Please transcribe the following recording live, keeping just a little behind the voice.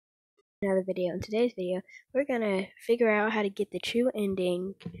Another video. In today's video, we're gonna figure out how to get the true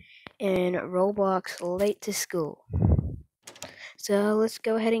ending in Roblox Late to School. So let's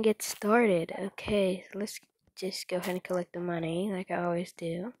go ahead and get started. Okay, so let's just go ahead and collect the money like I always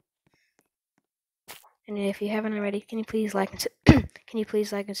do. And if you haven't already, can you please like and can you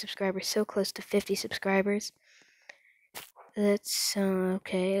please like and subscribe? We're so close to 50 subscribers. Let's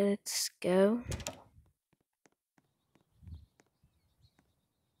go.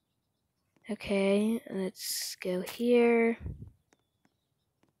 Okay, let's go here.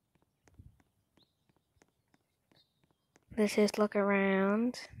 Let's just look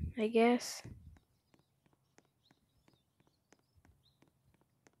around, I guess.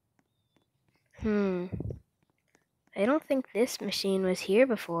 I don't think this machine was here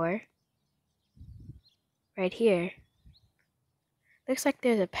before. Right here. Looks like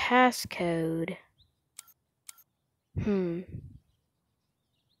there's a passcode.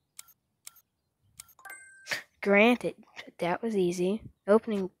 Granted, that was easy.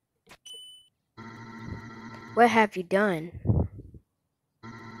 Opening. What have you done?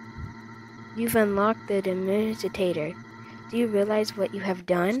 You've unlocked the demonstrator. Do you realize what you have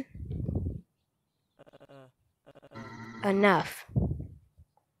done? Enough.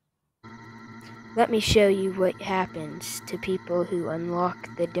 Let me show you what happens to people who unlock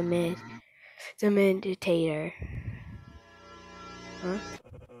the demonstrator. Huh?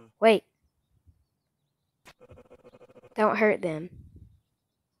 Wait. Don't hurt them.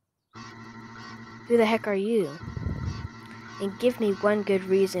 Who the heck are you? And give me one good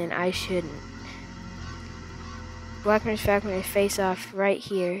reason I shouldn't. Blackman's Falconer face off right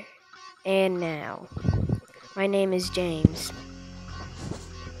here and now. My name is James.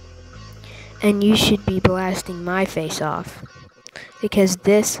 And you should be blasting my face off. Because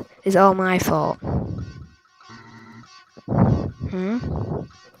this is all my fault.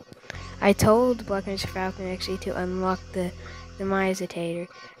 I told Blackman's Falconer actually to unlock the demonstrator.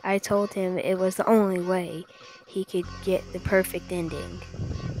 I told him it was the only way he could get the perfect ending.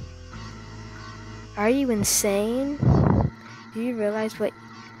 Are you insane? Do you realize what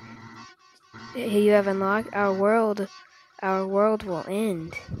you have unlocked? Our world will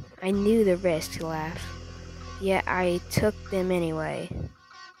end. I knew the risk to laugh, yet I took them anyway.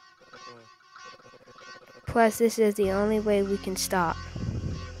 Plus, this is the only way we can stop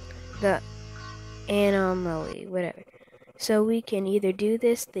the anomaly, whatever. So we can either do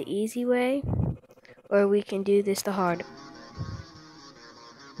this the easy way, or we can do this the hard.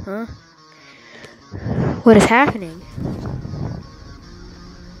 Huh? What is happening?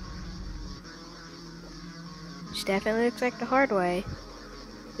 Which definitely looks like the hard way.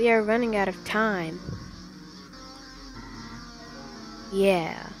 We are running out of time.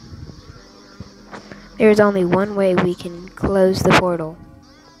 Yeah. There is only one way we can close the portal.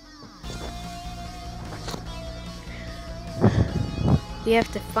 We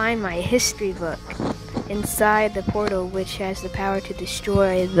have to find my history book inside the portal, which has the power to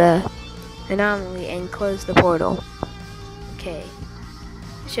destroy the anomaly and close the portal. Okay.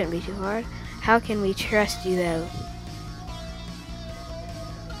 It shouldn't be too hard. How can we trust you, though?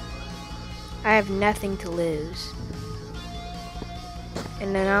 I have nothing to lose.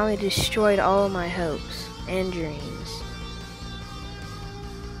 And the anomaly destroyed all my hopes and dreams.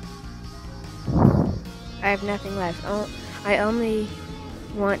 I have nothing left. I only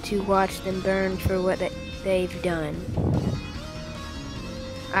want to watch them burn for what they've done.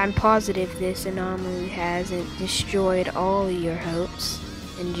 I'm positive this anomaly hasn't destroyed all your hopes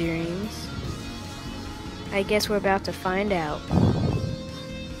and dreams. I guess we're about to find out.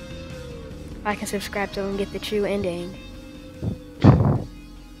 Like and subscribe so we can get the true ending.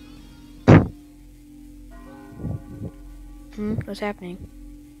 What's happening?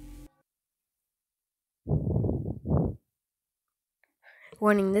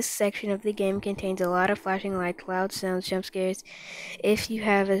 Warning, this section of the game contains a lot of flashing lights, loud sounds, jump scares. If you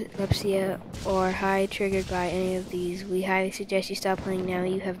have epilepsy or high triggered by any of these, we highly suggest you stop playing now.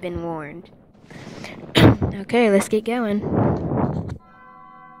 You have been warned. Okay, let's get going.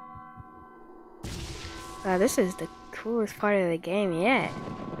 Wow, this is the coolest part of the game yet.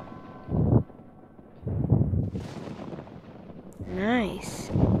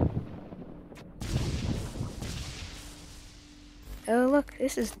 Nice. Oh, look,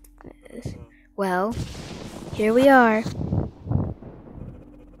 this is... Well, here we are.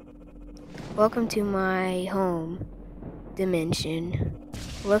 Welcome to my home dimension.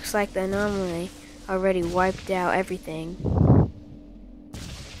 Looks like the anomaly already wiped out everything.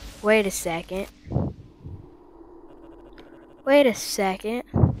 Wait a second.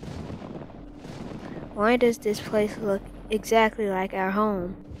 Why does this place look exactly like our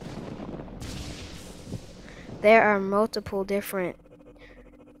home? There are multiple different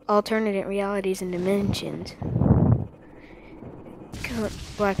alternate realities and dimensions.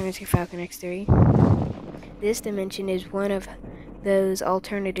 Black Magic Falcon X3. This dimension is one of those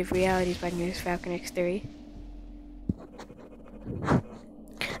alternative realities by Black Magic Falcon X3.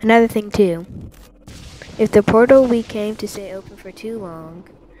 Another thing too, if the portal we came to stay open for too long,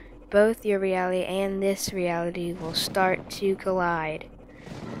 both your reality and this reality will start to collide,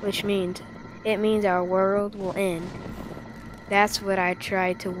 which means our world will end. That's what I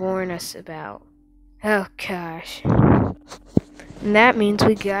tried to warn us about. Oh gosh. And that means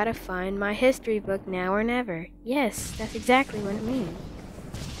we gotta find my history book now or never. Yes, that's exactly what it means.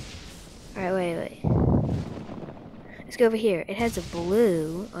 Alright, wait. Let's go over here. It has a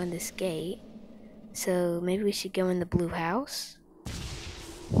blue on this gate. So maybe we should go in the blue house?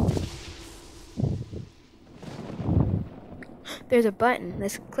 There's a button.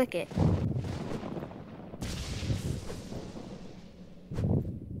 Let's click it.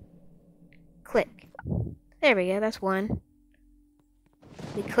 Click. There we go. That's one.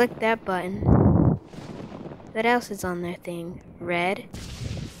 We click that button. What else is on that thing? Red.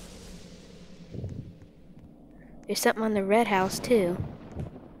 There's something on the red house too.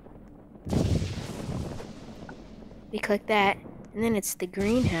 We click that, and then it's the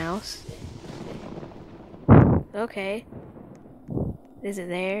greenhouse. Okay. Is it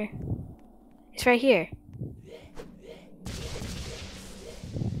there? It's right here.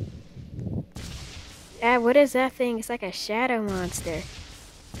 Ah, what is that thing? It's like a shadow monster.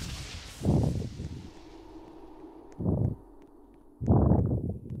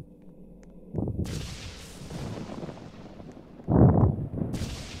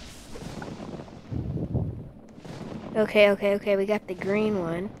 Okay, we got the green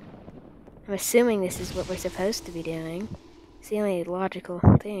one. I'm assuming this is what we're supposed to be doing. It's the only logical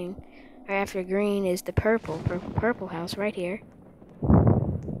thing. Right after green is the purple house right here.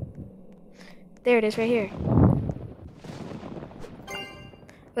 There it is right here.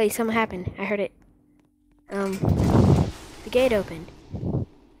 Wait, something happened. I heard it. The gate opened.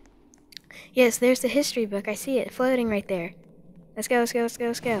 Yes, there's the history book. I see it floating right there. Let's go.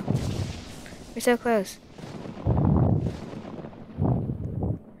 We're so close.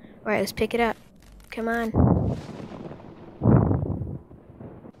 Alright, let's pick it up. Come on.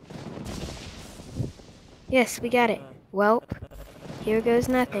 Yes, we got it. Welp. Here goes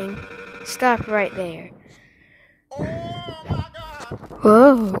nothing. Stop right there.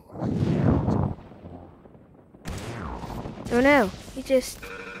 Whoa. Oh no, he just...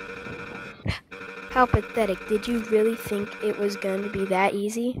 How pathetic. Did you really think it was going to be that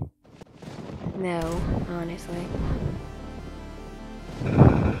easy? No, honestly.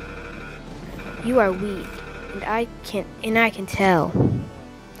 You are weak, and I can tell.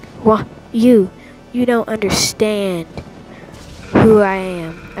 What? You don't understand who I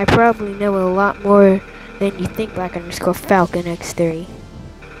am. I probably know a lot more than you think, Black_Falcon X3.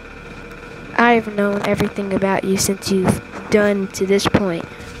 I've known everything about you since you've done to this point.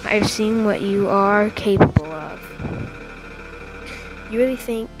 I've seen what you are capable of. You really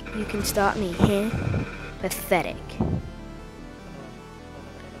think you can stop me, huh? Pathetic.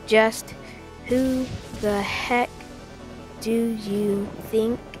 Just who the heck do you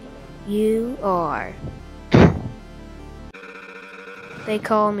think you are? They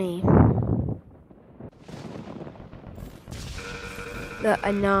call me the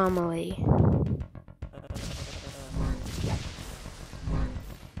Anomaly.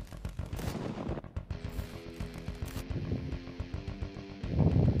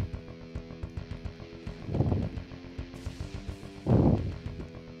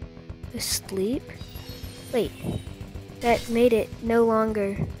 Sleep? Wait, that made it no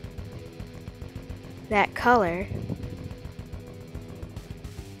longer that color.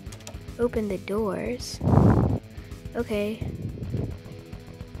 Open the doors. Okay.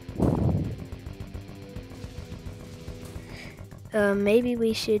 Maybe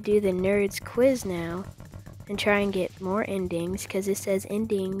we should do the nerds quiz now and try and get more endings, because it says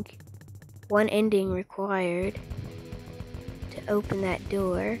one ending required to open that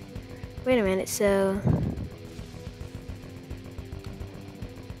door. Wait a minute, so...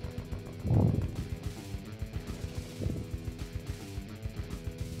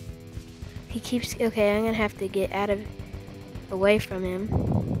 He keeps... Okay, I'm gonna have to get away from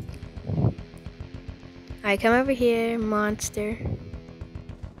him. Alright, come over here, monster.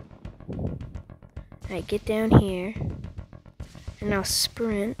 Alright, get down here. And I'll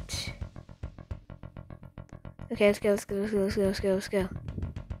sprint. Okay, let's go.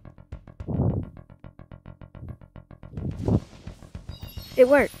 It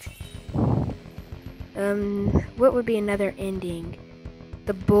worked. What would be another ending?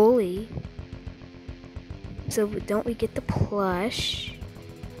 The bully. So don't we get the plush?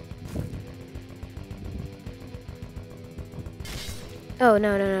 Oh,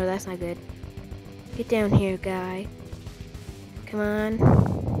 no, that's not good. Get down here, guy. Come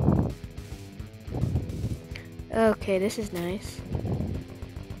on. Okay, this is nice.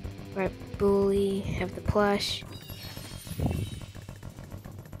 Right, bully, have the plush.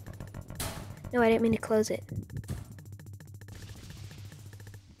 No, I didn't mean to close it.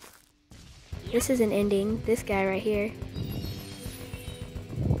 This is an ending. This guy right here.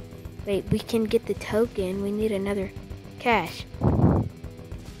 Wait, we can get the token. We need another cash.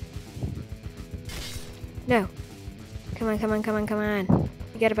 No. Come on.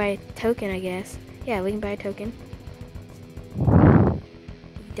 We gotta buy a token, I guess. Yeah, we can buy a token.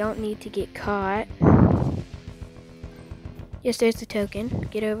 We don't need to get caught. Yes, there's the token.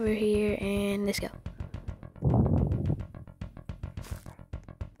 Get over here and let's go.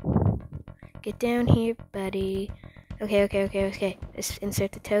 Get down here, buddy. Okay. Let's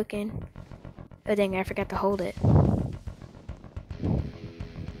insert the token. Oh dang, I forgot to hold it.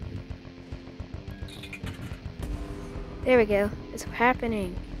 There we go. It's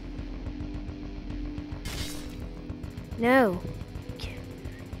happening. No.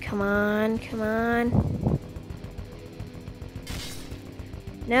 Come on.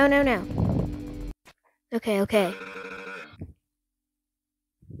 No. Okay.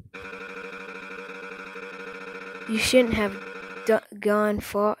 You shouldn't have gone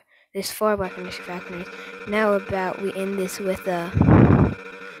this far, Black and Falconers. Now about we end this with a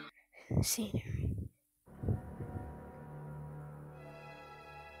scenery.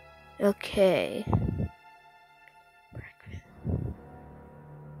 Okay.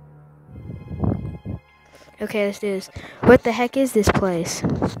 Okay, let's do this. What the heck is this place?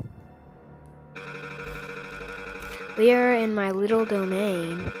 We are in my little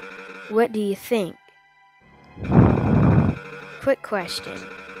domain. What do you think? Quick question.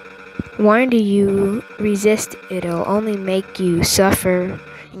 Why do you resist? It'll only make you suffer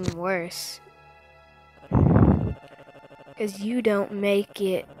worse. Because you don't make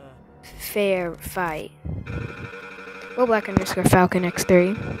it fair fight. Well, Black _ Falcon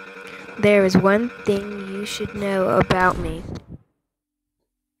X3. There is one thing you should know about me.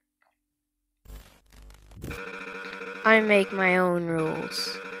 I make my own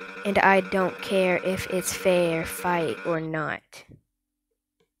rules, and I don't care if it's fair fight or not.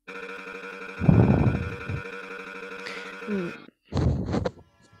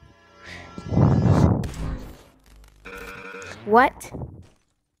 What?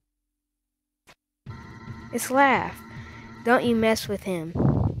 It's Laugh. Don't you mess with him.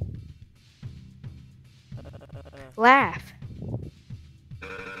 Laugh.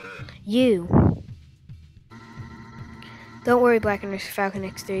 You. Don't worry, Black _ Falcon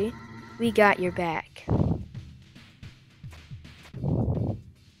X3. We got your back.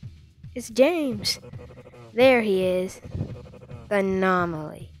 It's James. There he is. The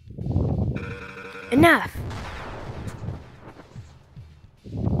anomaly. Enough!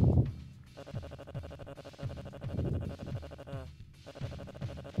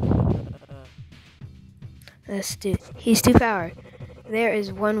 He's too powerful. There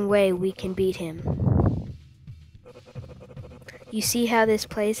is one way we can beat him. You see how this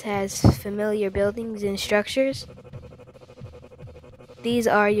place has familiar buildings and structures? These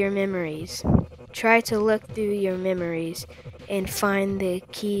are your memories. Try to look through your memories and find the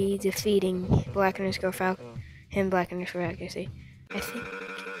key defeating Black _ Falcon and Black _ Falcon. I think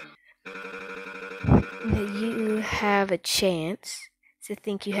that you have a chance.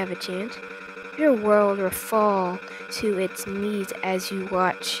 Your world will fall to its knees as you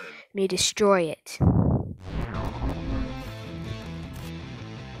watch me destroy it.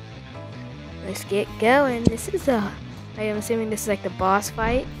 Let's get going. I am assuming this is like the boss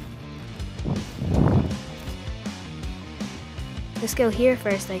fight. Let's go here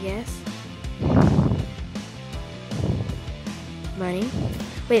first, I guess. Money.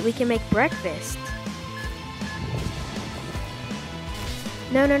 Wait, we can make breakfast.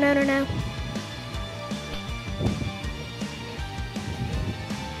 No.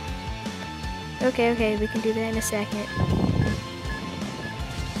 Okay, we can do that in a second.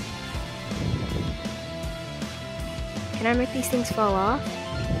 Can I make these things fall off?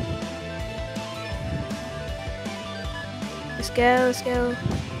 Let's go.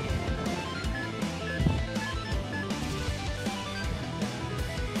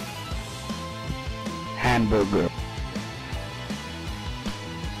 Hamburger.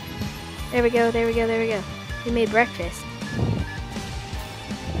 There we go. We made breakfast.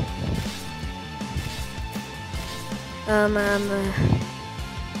 Um, um, uh,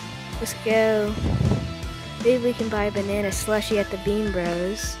 let's go. Maybe we can buy a banana slushie at the Bean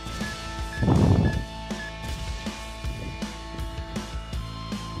Bros.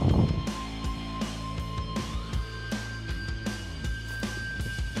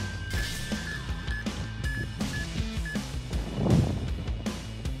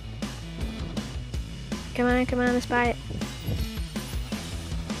 Come on, let's buy it.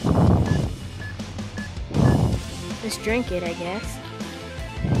 Let's drink it, I guess.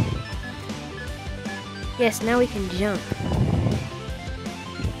 Yes, now we can jump.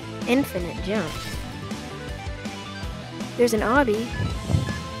 Infinite jump. There's an obby.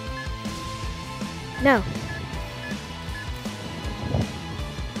 No.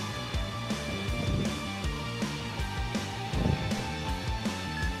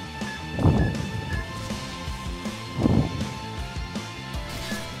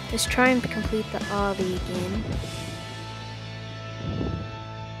 Let's try and complete the obby again.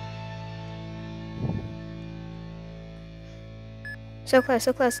 So close,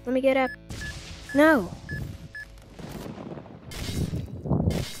 so close. Let me get up. No.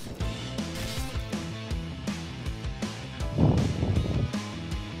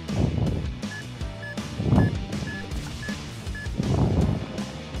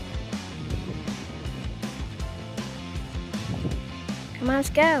 Come on, let's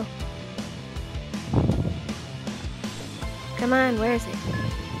go. Come on, where is it?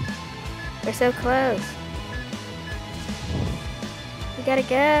 We're so close. We gotta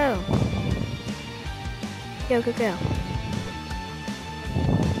go. Go, go, go.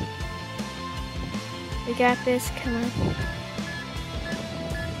 We got this, come on.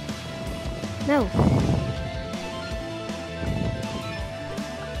 No.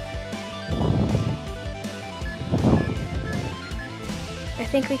 I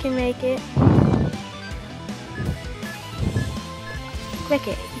think we can make it. Click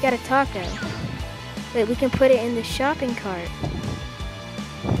it. You got a taco. Wait, we can put it in the shopping cart.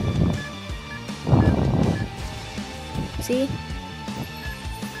 See?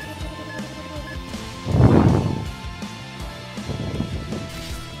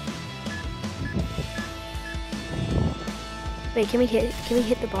 Wait, can we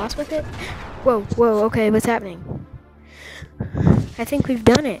hit the boss with it? Whoa, whoa, okay, what's happening? I think we've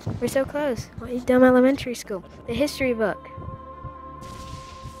done it. We're so close. We've done elementary school. The history book.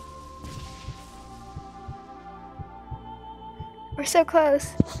 We're so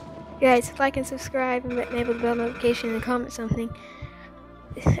close. Guys, like and subscribe and enable the bell notification and comment something.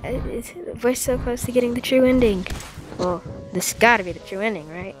 We're so close to getting the true ending. Well, this gotta be the true ending,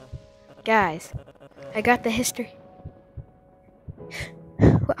 right? Guys, I got the history.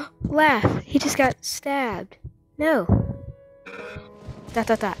 Laugh. He just got stabbed. No. Dot,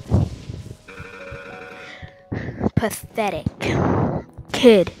 dot, dot. Pathetic.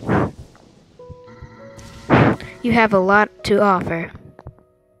 Kid. You have a lot to offer.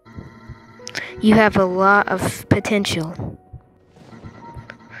 You have a lot of potential.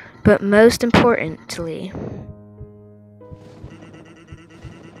 But most importantly,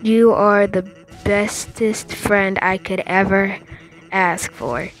 you are the bestest friend I could ever ask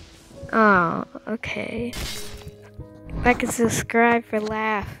for. Oh, okay. Like and subscribe for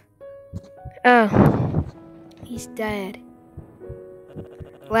laugh. Oh, he's dead.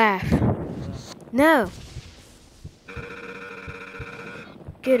 Laugh. No.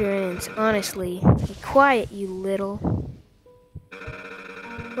 Good riddance, honestly. Be quiet, you little.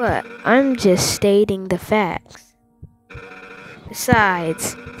 What? I'm just stating the facts.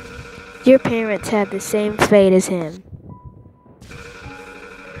 Besides, your parents had the same fate as him.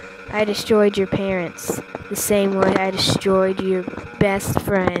 I destroyed your parents the same way I destroyed your best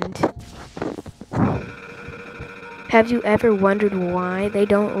friend. Have you ever wondered why they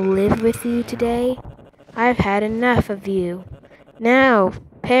don't live with you today? I've had enough of you. Now,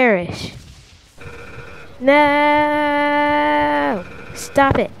 perish. No!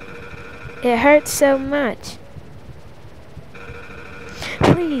 Stop it. It hurts so much.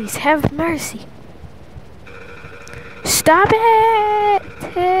 Please, have mercy. Stop it!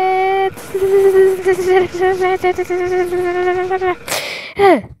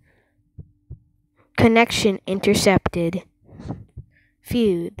 Connection intercepted.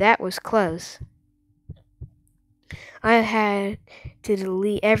 Phew, that was close. I had to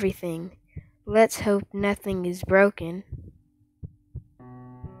delete everything. Let's hope nothing is broken.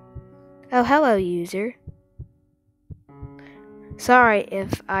 Oh, hello, user. Sorry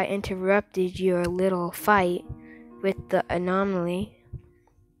if I interrupted your little fight with the anomaly.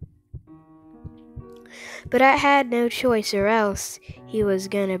 But I had no choice or else he was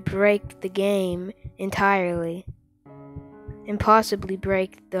gonna break the game entirely. and possibly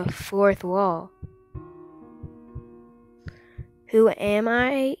break the fourth wall. Who am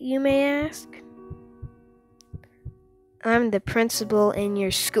I, you may ask? I'm the principal in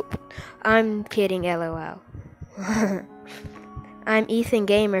your school. I'm kidding, LOL. I'm Ethan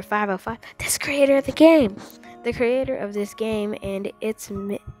Gamer 505, the creator of the game. The creator of this game and its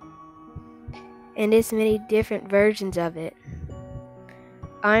many different versions of it.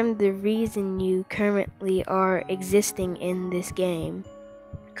 I'm the reason you currently are existing in this game.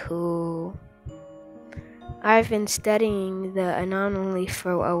 Cool. I've been studying the anomaly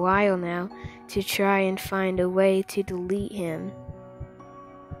for a while now to try and find a way to delete him.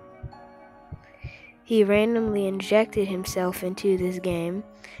 He randomly injected himself into this game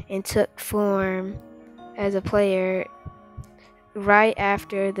and took form as a player right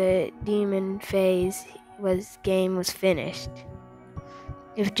after the demon phase game was finished.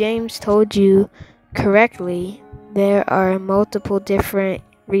 If James told you correctly, there are multiple different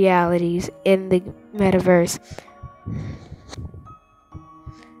realities in the metaverse.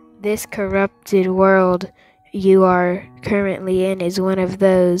 This corrupted world you are currently in is one of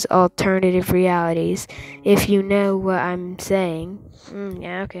those alternative realities, if you know what I'm saying.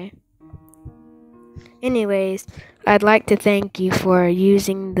 Yeah, okay. Anyways, I'd like to thank you for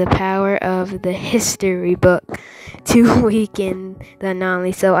using the power of the history book to weaken the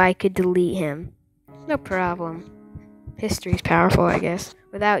anomaly so I could delete him. No problem. History's powerful, I guess.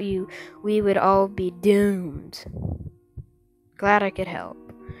 Without you, we would all be doomed. Glad I could help.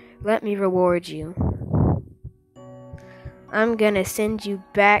 Let me reward you. I'm gonna send you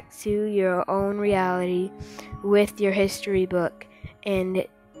back to your own reality with your history book and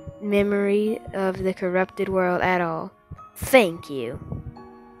memory of the corrupted world at all. Thank you.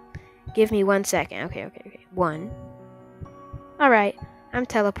 Give me 1 second. Okay. 1. Alright, I'm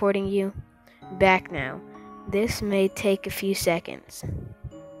teleporting you back now. This may take a few seconds.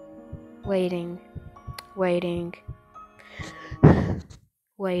 Waiting.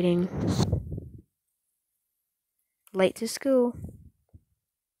 Late to school.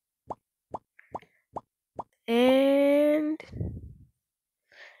 And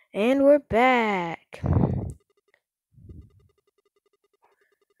we're back.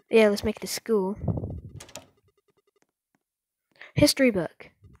 Yeah, let's make it to school. History book.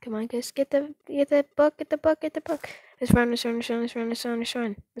 Come on, guys, get the book. Let's run.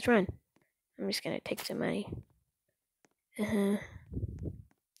 I'm just gonna take some money. $10.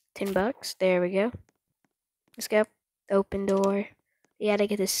 There we go. Let's go. Open door. We gotta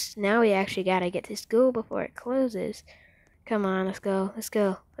get this. Now we actually gotta get to school before it closes. Come on, let's go. So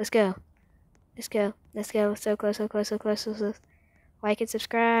close. Like and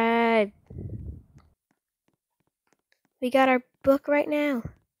subscribe. We got our book right now.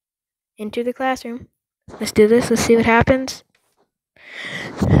 Into the classroom. Let's do this. Let's see what happens.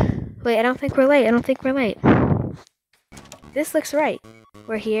 Wait, I don't think we're late. This looks right.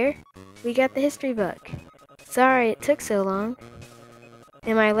 We're here. We got the history book. Sorry it took so long.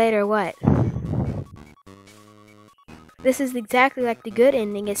 Am I late or what? This is exactly like the good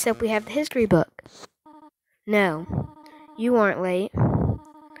ending, except we have the history book. No, you aren't late.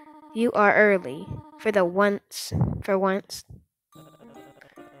 You are early. For once.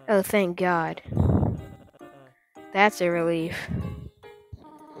 Oh, thank God. That's a relief.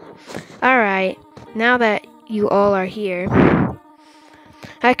 Alright, now that you all are here,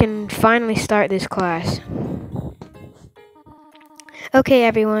 I can finally start this class. Okay,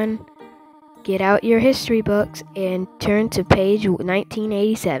 everyone, get out your history books and turn to page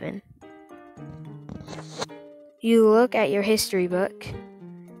 1987. You look at your history book.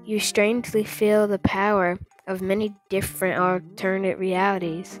 You strangely feel the power of many different alternate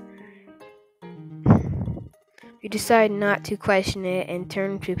realities. You decide not to question it and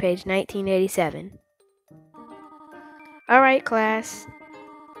turn to page 1987. Alright, class.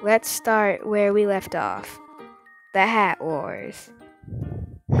 Let's start where we left off. The Hat Wars.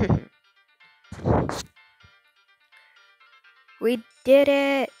 We did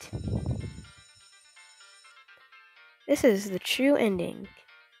it! This is the true ending.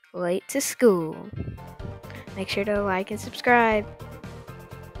 Late to school. Make sure to like and subscribe.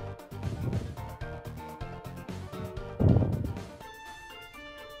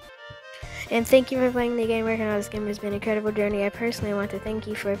 And thank you for playing the game. Working on this game has been an incredible journey. I personally want to thank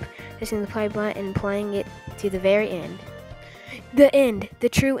you for pressing the play button and playing it to the very end. The end. The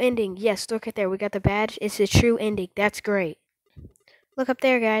true ending. Yes, look right there. We got the badge. It's the true ending. That's great. Look up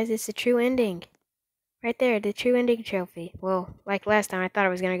there, guys. It's the true ending. Right there, the true ending trophy. Well, like last time, I thought I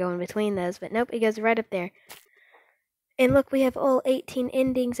was going to go in between those, but nope, it goes right up there. And look, we have all 18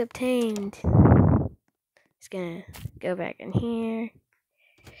 endings obtained. Just gonna go back in here.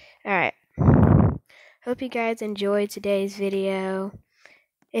 Alright. Hope you guys enjoyed today's video.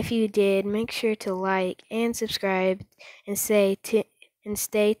 If you did, make sure to like and subscribe and stay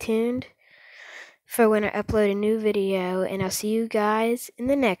tuned for when I upload a new video, and I'll see you guys in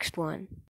the next one.